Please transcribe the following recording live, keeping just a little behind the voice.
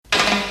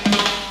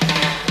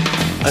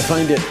I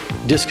find it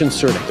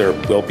disconcerting. There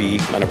will be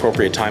an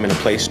appropriate time and a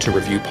place to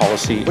review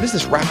policy. What does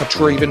this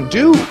rapporteur even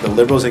do? The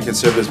Liberals and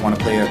Conservatives want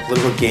to play a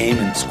political game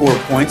and score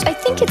points. I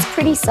think it's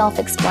pretty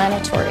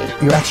self-explanatory.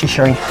 You're actually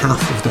sharing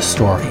half of the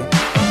story.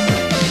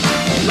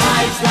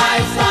 Lies,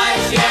 lies,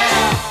 lies,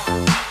 yeah.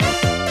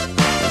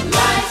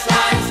 Lies,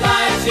 lies,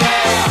 lies,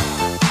 yeah.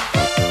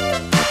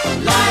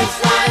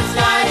 Lies, lies,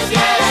 lies,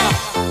 yeah.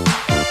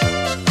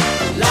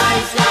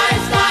 Lies,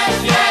 lies,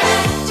 lies,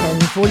 yeah.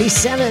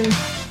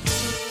 10:47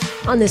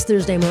 on this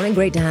Thursday morning.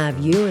 Great to have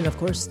you. And of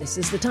course, this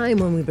is the time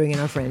when we bring in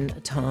our friend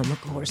Tom, of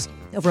course,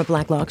 over at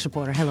Blacklocks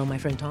Reporter. Hello, my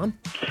friend Tom.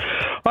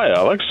 Hi,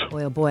 Alex.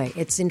 Boy, oh boy,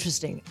 it's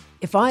interesting.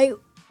 If I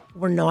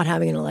were not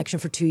having an election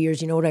for 2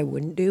 years, you know what I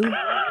wouldn't do?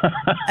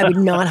 I would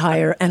not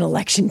hire an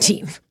election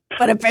team.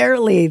 But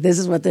apparently, this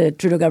is what the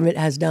Trudeau government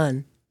has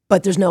done.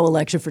 But there's no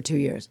election for 2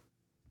 years.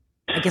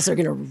 I guess they're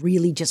going to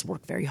really just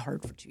work very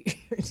hard for 2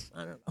 years.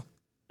 I don't know.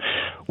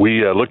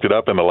 We looked it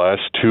up in the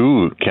last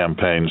two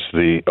campaigns.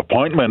 The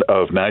appointment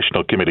of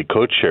National Committee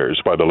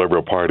co-chairs by the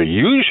Liberal Party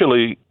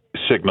usually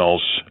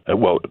signals,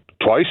 well,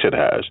 twice it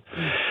has,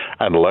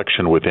 an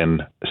election within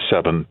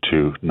 7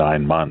 to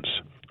 9 months.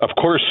 Of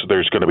course,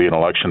 there's going to be an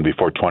election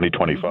before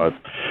 2025.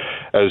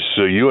 As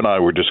you and I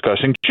were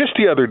discussing just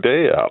the other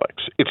day,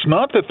 Alex, it's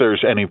not that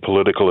there's any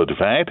political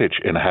advantage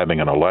in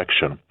having an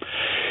election.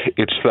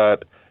 It's that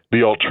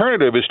the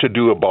alternative is to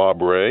do a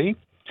Bob Rae,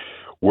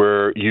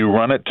 where you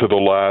run it to the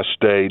last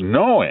day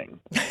knowing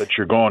that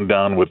you're going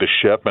down with the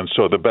ship, and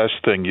so the best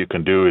thing you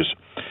can do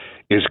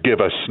is give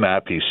a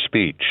snappy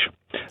speech.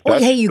 Well,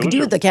 hey, you could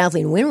do it the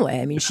Kathleen Wynne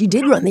way. I mean, she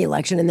did run the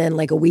election, and then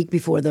like a week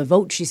before the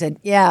vote, she said,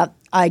 yeah,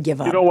 I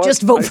give up. You know what?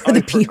 Just vote for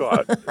the people.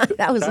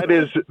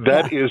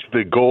 that is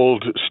the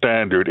gold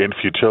standard in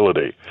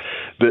futility.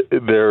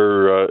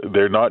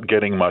 They're not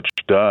getting much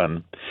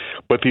done.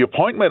 But the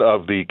appointment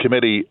of the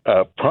committee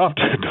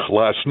prompted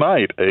last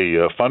night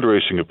a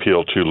fundraising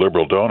appeal to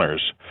Liberal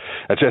donors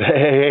and said,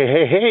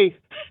 hey,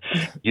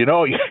 you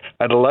know,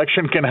 an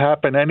election can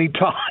happen any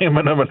time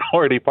in a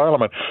minority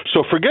parliament.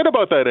 So forget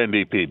about that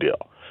NDP deal.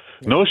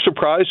 No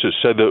surprises,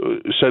 said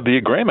the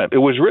agreement. It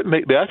was written,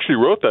 they actually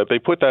wrote that. They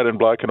put that in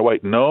black and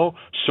white. No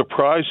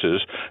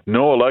surprises,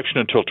 no election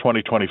until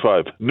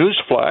 2025.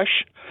 Newsflash,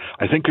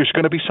 I think there's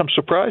going to be some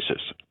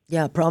surprises.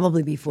 Yeah,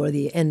 probably before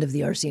the end of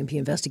the RCMP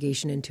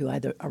investigation into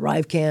either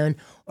ArriveCan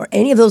or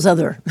any of those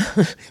other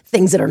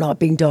things that are not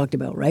being talked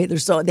about, right?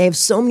 They have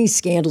so many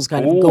scandals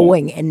kind of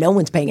going and no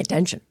one's paying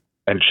attention.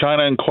 And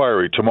China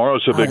Inquiry,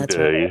 tomorrow's a big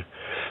day. Right.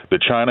 The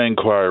China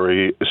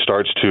Inquiry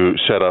starts to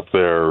set up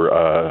their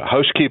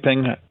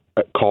housekeeping,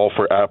 call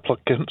for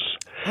applicants,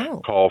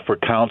 call for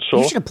counsel.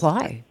 You should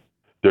apply.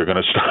 They're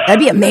going to start. That'd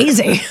be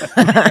amazing.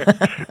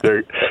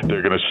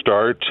 They're going to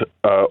start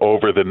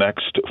over the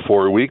next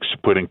 4 weeks,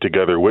 putting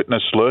together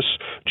witness lists.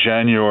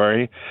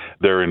 January,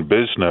 they're in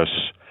business.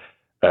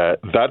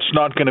 That's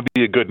not going to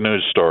be a good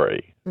news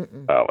story,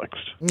 Alex.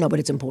 No, but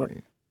it's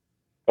important.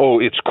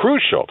 Oh, it's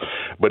crucial.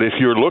 But if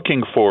you're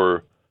looking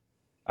for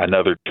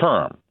another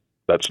term,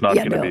 that's not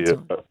going to be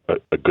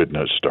a good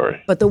news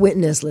story. But the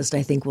witness list,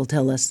 I think, will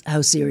tell us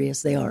how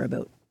serious they are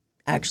about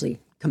actually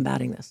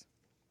combating this.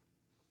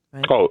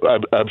 Right? Oh,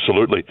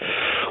 absolutely.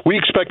 We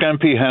expect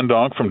MP Han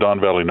Dong from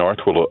Don Valley North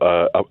will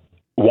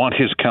want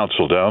his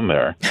counsel down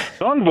there.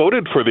 Dong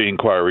voted for the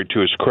inquiry to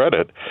his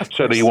credit,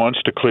 said he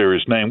wants to clear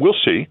his name. We'll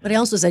see. But he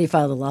also said he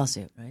filed a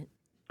lawsuit, right?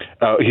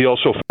 He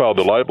also filed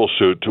a libel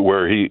suit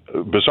where he,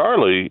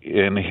 bizarrely,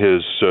 in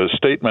his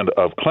statement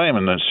of claim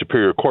in the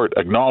Superior Court,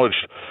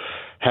 acknowledged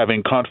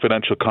having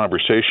confidential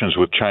conversations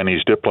with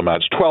Chinese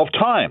diplomats 12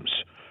 times.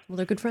 Well,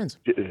 they're good friends.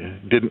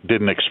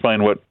 Didn't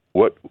explain what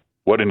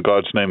in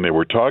God's name they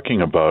were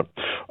talking about.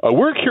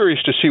 We're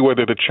curious to see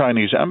whether the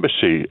Chinese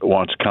embassy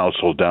wants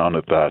counsel down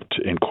at that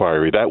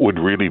inquiry. That would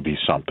really be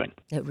something.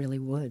 It really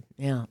would.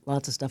 Yeah,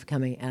 lots of stuff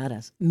coming at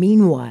us.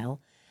 Meanwhile,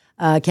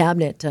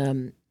 Cabinet,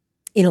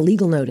 in a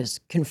legal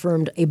notice,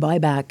 confirmed a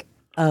buyback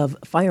of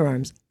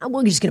firearms.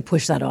 We're just going to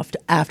push that off to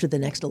after the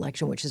next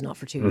election, which is not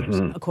for 2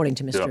 years, according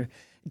to Mr.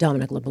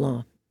 Dominic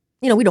LeBlanc.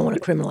 You know, we don't want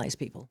to criminalize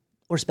people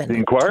or spend. The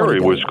inquiry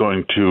was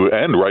going to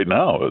end right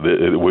now.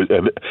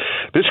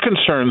 This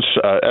concerns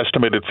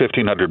estimated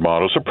 1,500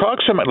 models,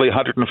 approximately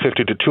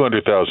 150 to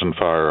 200,000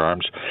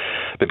 firearms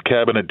that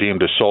Cabinet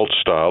deemed assault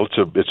style.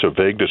 It's a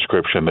vague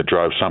description that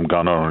drives some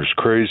gun owners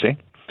crazy.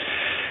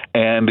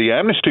 And the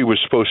amnesty was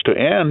supposed to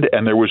end,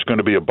 and there was going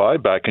to be a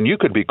buyback, and you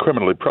could be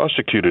criminally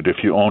prosecuted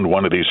if you owned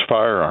one of these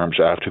firearms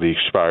after the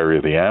expiry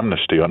of the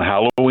amnesty on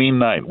Halloween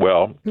night.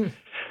 Well,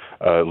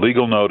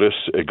 legal notice,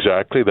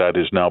 exactly, that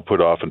is now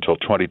put off until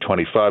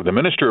 2025. The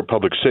Minister of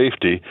Public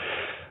Safety,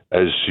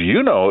 as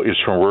you know, is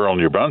from rural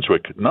New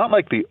Brunswick, not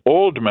like the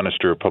old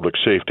Minister of Public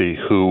Safety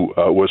who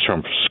was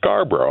from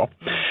Scarborough.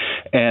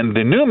 And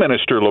the new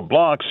Minister,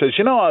 LeBlanc, says,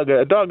 you know,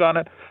 doggone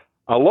it,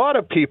 a lot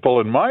of people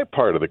in my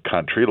part of the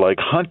country like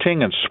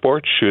hunting and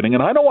sports shooting,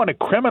 and I don't want to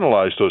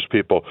criminalize those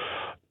people.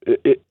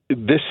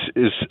 This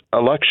is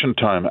election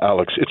time,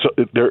 Alex.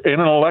 They're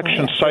in an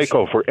election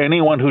cycle for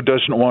anyone who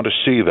doesn't want to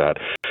see that.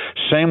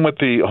 Same with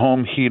the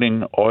home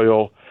heating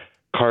oil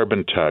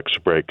carbon tax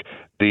break,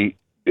 the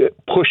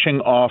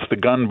pushing off the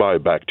gun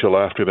buyback till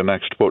after the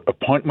next vote,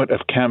 appointment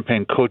of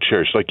campaign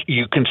co-chairs. Like,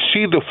 you can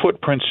see the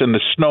footprints in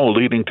the snow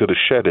leading to the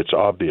shed. It's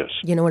obvious.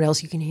 You know what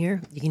else you can hear?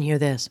 You can hear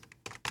this.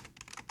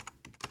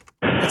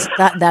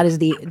 That is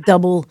the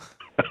double.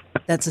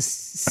 That's a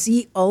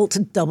C-Alt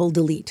double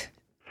delete.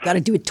 Got to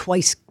do it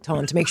twice,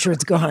 Tom, to make sure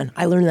it's gone.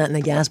 I learned that in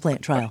the gas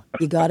plant trial.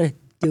 You got to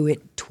do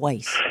it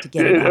twice to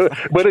get it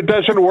off. But it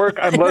doesn't work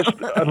unless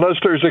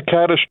there's a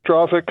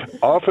catastrophic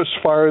office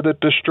fire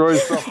that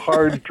destroys the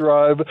hard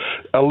drive.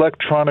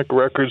 Electronic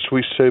records,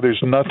 we say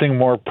there's nothing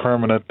more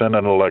permanent than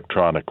an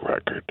electronic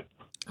record.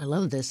 I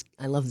love this.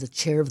 I love the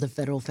chair of the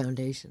Federal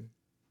Foundation.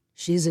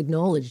 She's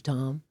acknowledged,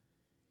 Tom.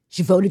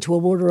 She voted to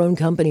award her own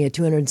company a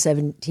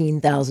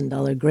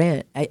 $217,000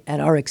 grant at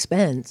our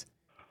expense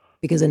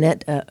because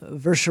Annette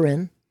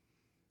Verschuren,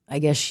 I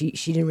guess she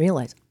didn't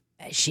realize.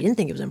 She didn't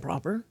think it was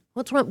improper.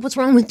 What's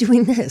wrong with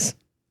doing this?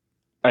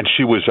 And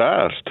she was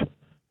asked,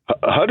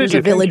 "How did There's you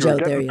a think village you were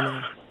out there, getting,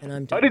 you know?"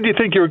 And how did you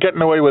think you were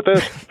getting away with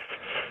this?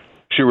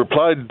 She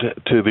replied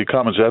to the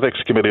Commons Ethics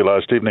Committee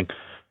last evening,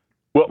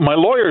 "Well, my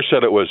lawyer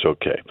said it was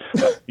okay.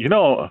 You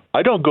know,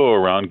 I don't go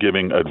around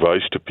giving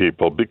advice to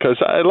people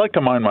because I like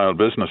to mind my own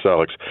business,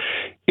 Alex.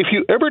 If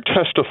you ever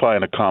testify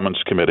in a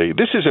Commons Committee,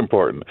 this is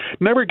important.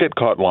 Never get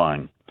caught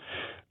lying.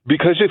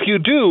 Because if you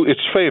do,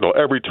 it's fatal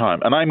every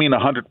time, and I mean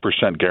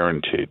 100%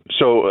 guaranteed."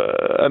 So,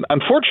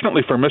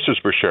 unfortunately for Mrs.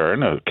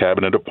 Verschuren, a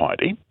cabinet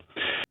appointee,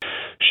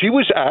 she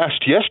was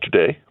asked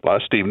yesterday,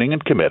 last evening in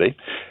committee,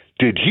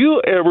 did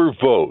you ever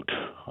vote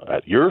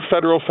at your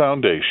federal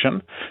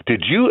foundation,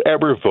 did you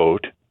ever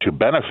vote to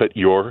benefit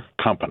your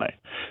company?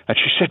 And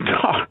she said,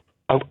 no,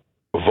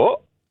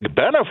 vote,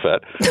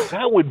 benefit?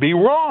 That would be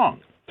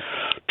wrong.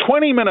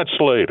 20 minutes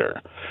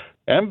later,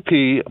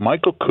 MP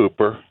Michael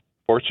Cooper,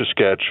 Fort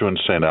Saskatchewan,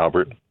 St.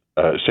 Albert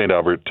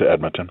to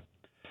Edmonton,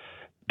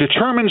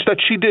 determines that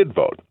she did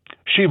vote.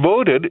 She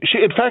voted.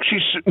 She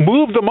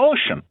moved the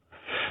motion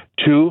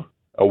to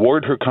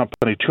award her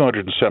company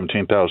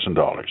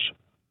 $217,000.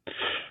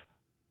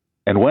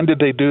 And when did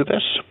they do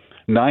this?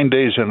 9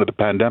 days into the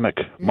pandemic,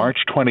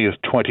 March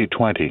 20th,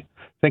 2020.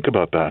 Think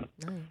about that.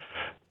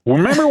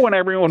 Remember when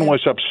everyone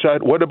was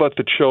upset? What about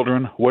the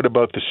children? What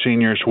about the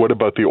seniors? What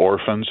about the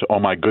orphans? Oh,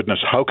 my goodness,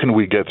 how can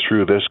we get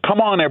through this?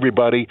 Come on,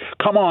 everybody.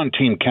 Come on,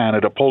 Team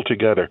Canada, pull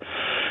together.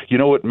 You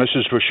know what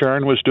Mrs.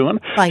 Verschuren was doing?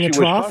 Buying a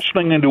she was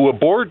hustling into a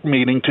board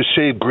meeting to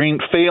save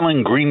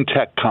failing green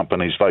tech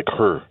companies like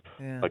her.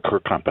 Yeah. Like her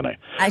company.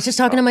 I was just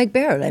talking to Mike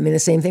Barrett. I mean, the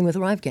same thing with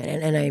Arrivecan,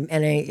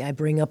 and I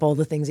bring up all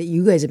the things that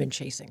you guys have been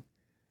chasing.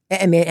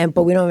 I mean,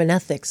 but we don't have an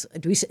ethics.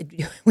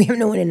 We have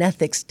no one in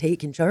ethics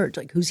taking charge.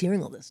 Like, who's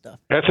hearing all this stuff?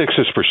 Ethics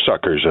is for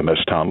suckers in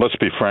this town. Let's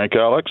be frank,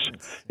 Alex.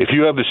 If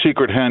you have the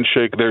secret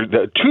handshake, there's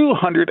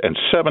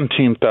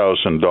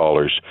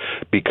 $217,000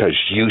 because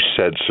you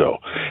said so,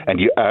 and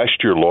you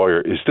asked your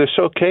lawyer, "Is this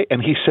okay?"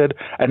 And he said,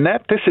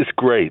 "Annette, this is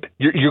great.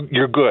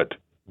 You're good.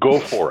 Go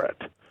for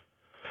it."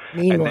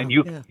 Meanwhile, and then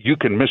you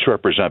can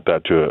misrepresent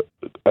that to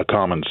a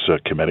Commons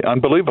committee.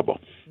 Unbelievable.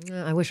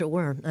 I wish it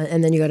were.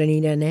 And then you got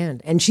Anita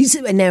Anand. And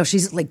now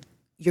she's like,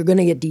 you're going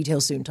to get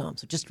details soon, Tom.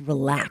 So just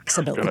relax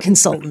about the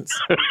consultants.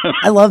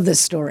 I love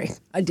this story.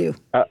 I do.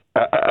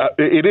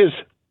 It is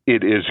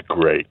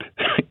great.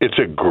 It's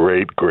a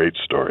great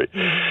story.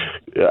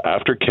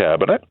 After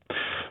Cabinet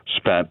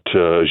spent,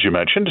 as you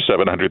mentioned,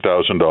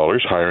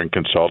 $700,000 hiring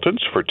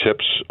consultants for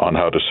tips on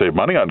how to save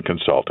money on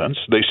consultants.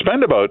 They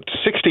spend about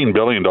 $16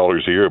 billion a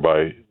year,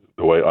 by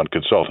the way, on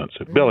consultants.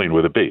 A billion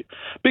with a B.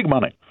 Big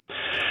money.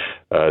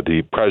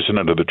 The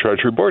president of the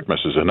Treasury Board,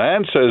 Mrs.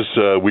 Anand, says,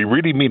 we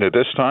really mean it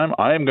this time.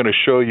 I am going to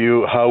show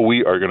you how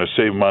we are going to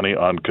save money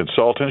on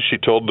consultants. She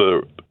told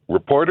the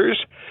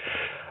reporters,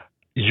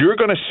 you're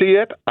going to see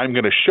it. I'm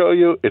going to show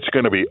you. It's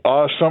going to be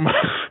awesome.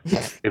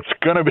 It's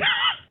going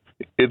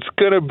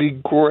to be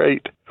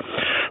great.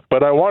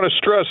 But I want to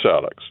stress,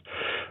 Alex,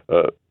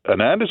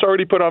 Anand has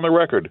already put on the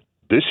record,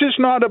 this is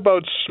not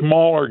about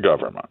smaller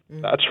government.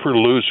 That's for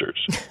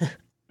losers.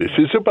 This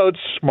is about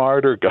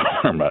smarter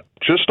government.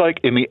 Just like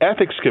in the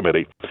Ethics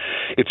Committee,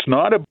 it's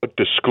not about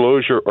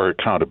disclosure or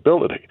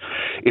accountability.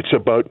 It's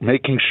about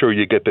making sure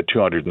you get the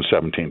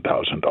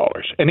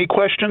 $217,000. Any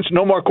questions?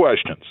 No more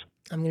questions.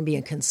 I'm going to be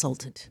a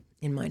consultant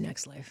in my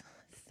next life.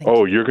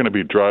 You're going to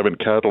be driving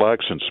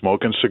Cadillacs and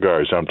smoking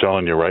cigars. I'm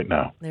telling you right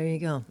now. There you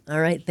go.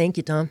 All right. Thank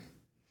you, Tom.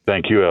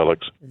 Thank you,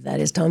 Alex.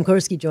 That is Tom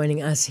Korski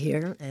joining us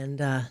here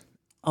and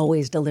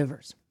always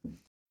delivers.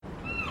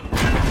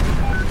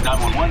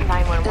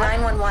 911.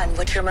 911.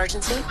 What's your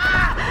emergency?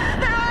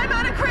 I'm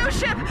on a cruise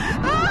ship.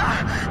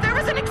 There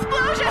was an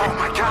explosion. Oh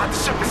my God, the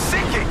ship is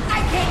sinking.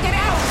 I can't get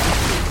out.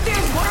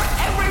 There's water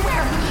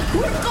everywhere.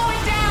 We're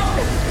going down.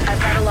 I've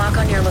got a lock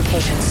on your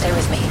location. Stay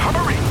with me.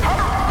 Hurry.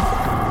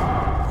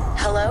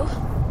 Hello?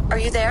 Are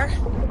you there?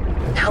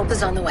 Help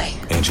is on the way.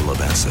 Angela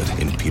Bassett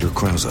and Peter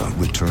Krause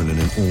return in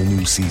an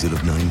all-new season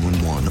of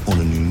 911 on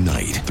a new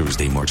night.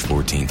 Thursday, March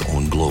 14th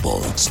on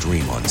Global.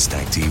 Stream on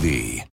Stack TV.